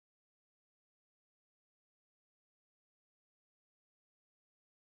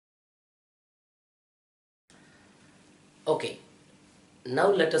Okay, now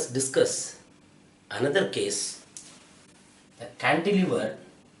let us discuss another case. The cantilever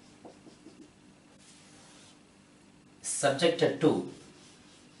is subjected to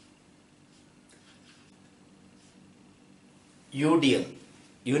UDL,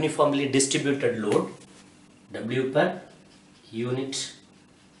 uniformly distributed load, W per unit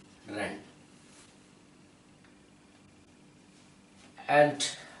run, and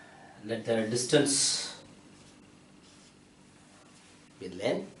let the distance be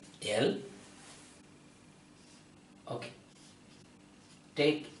length L. Okay,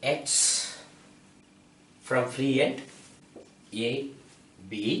 take X from free end A,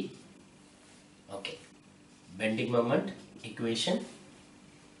 B. Okay, bending moment equation.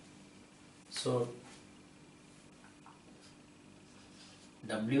 So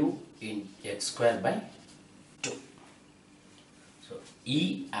W in x square by 2. So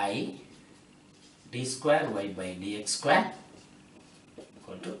EI d square y by dx square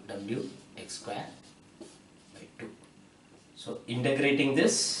equal to W x square by 2. So integrating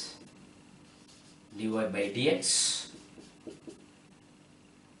this, dy by dx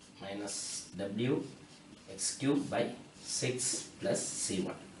minus W x cube by 6 plus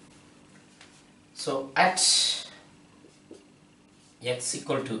C1. So at x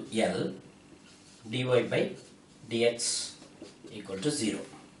equal to L, dy by dx equal to 0.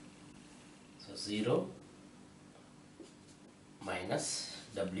 So 0 minus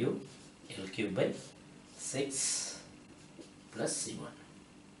W L cube by 6 plus C1.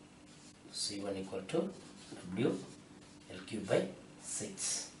 C1 equal to W L cube by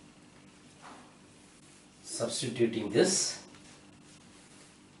 6. Substituting this,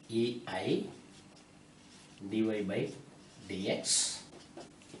 EI dy by dx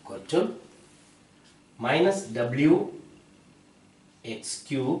equal to minus W x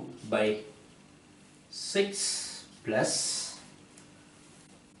cube by 6 plus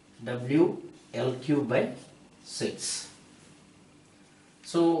W L cube by 6.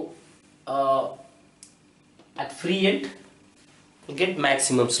 So at free end we get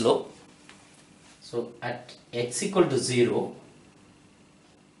maximum slope. So at x equal to 0,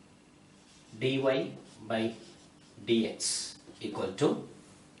 dy by dx equal to,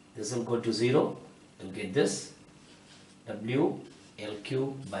 this will go to 0, you will get this W L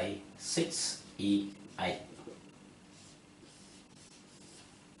cube by 6 EI.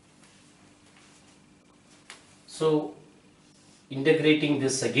 So integrating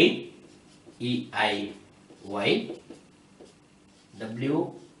this again, EI y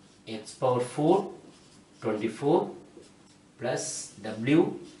W x power 4 24 plus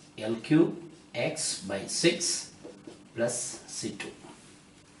W L cube x by 6 plus C2.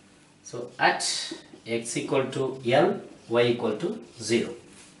 So at x equal to L, y equal to 0.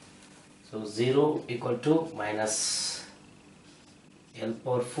 So 0 equal to minus L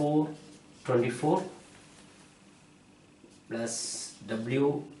power 4 24 plus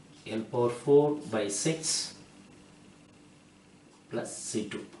W L power 4 by 6 plus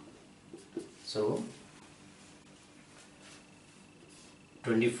C2. So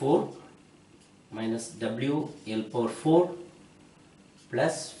 24 minus W L power 4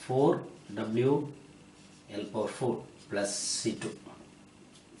 plus 4 W L power 4 plus C2.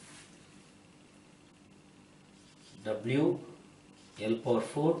 W L power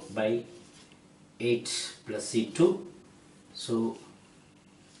 4 by 8 plus C2. So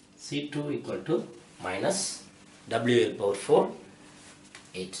C2 equal to minus W L power 4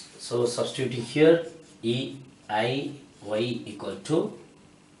 8. So substituting here, EI y equal to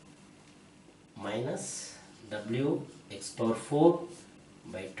minus W x power 4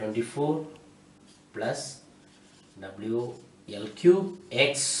 by 24 plus W L cube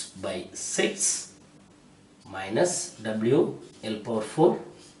x by 6 minus W L power 4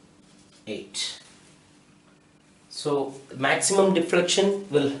 8. So maximum deflection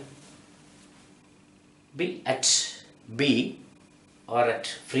will be at B or at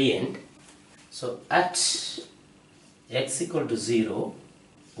free end. So at x equal to 0,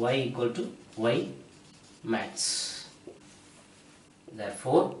 y equal to y max.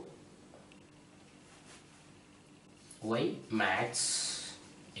 Therefore y max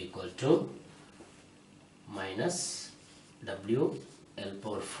equal to minus W L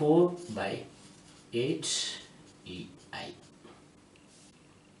power 4 by 8 EI.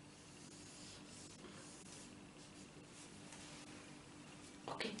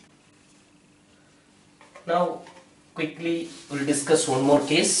 Okay. Now quickly we'll discuss one more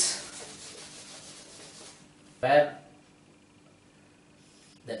case where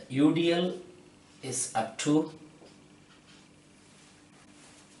the UDL is up to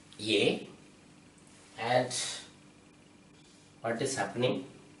A and what is happening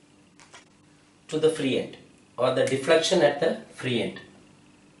to the free end or the deflection at the free end.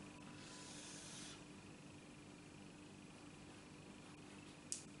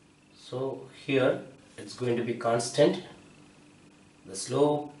 So here it's going to be constant, the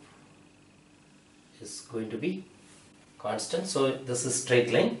slope is going to be constant, so this is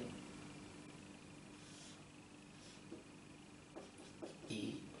straight line.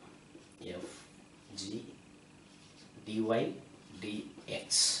 E F G dy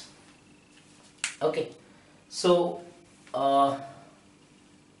dx. Okay, so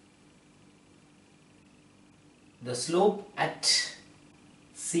the slope at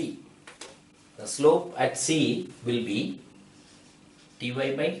C, the slope at C will be dy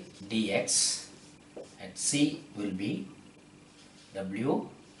by dx, at C will be W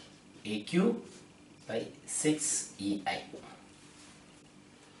AQ by 6 EI,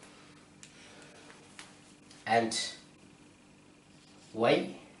 and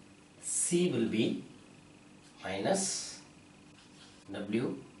Y C will be minus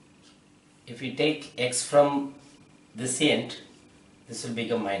W. If we take X from this end, this will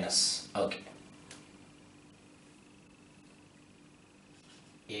become minus. Okay.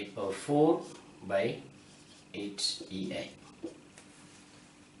 A power 4 by 8 EI.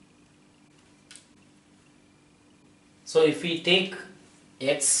 So if we take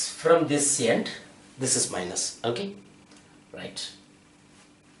X from this end, this is minus. Okay, right.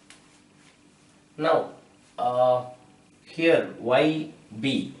 Now here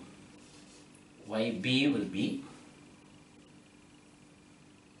YB will be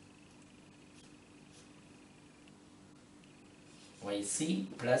YC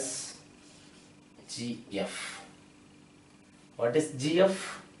plus GF. What is GF?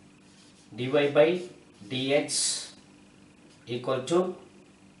 dy by dx equal to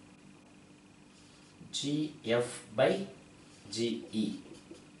GF by GE.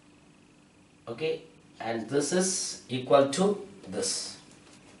 Okay, and this is equal to this,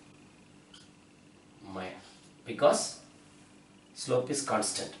 because slope is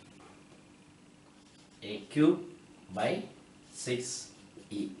constant, AQ by 6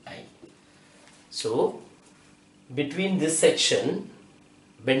 EI. So between this section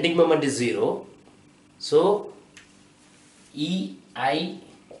bending moment is 0, so EI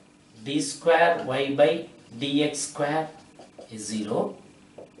d square y by dx square is 0.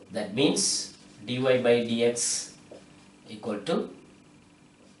 That means dy by dx equal to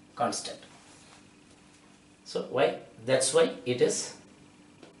constant. So why? That's why it is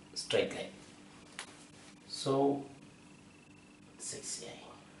straight line. So 6 EI.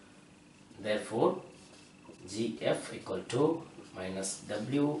 Therefore GF equal to minus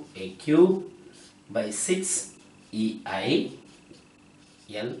WAQ by 6 EI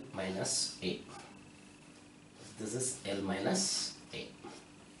L minus A. This is L minus A.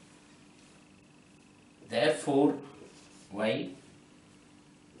 Therefore YB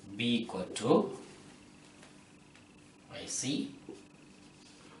equal to YC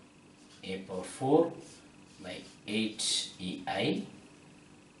A power 4 by 8 EI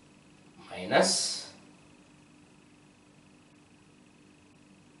minus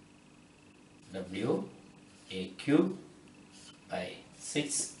WAQ by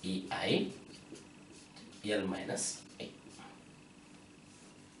 6 EI L minus A.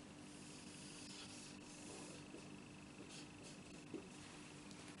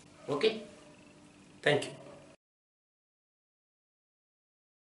 Okay, thank you.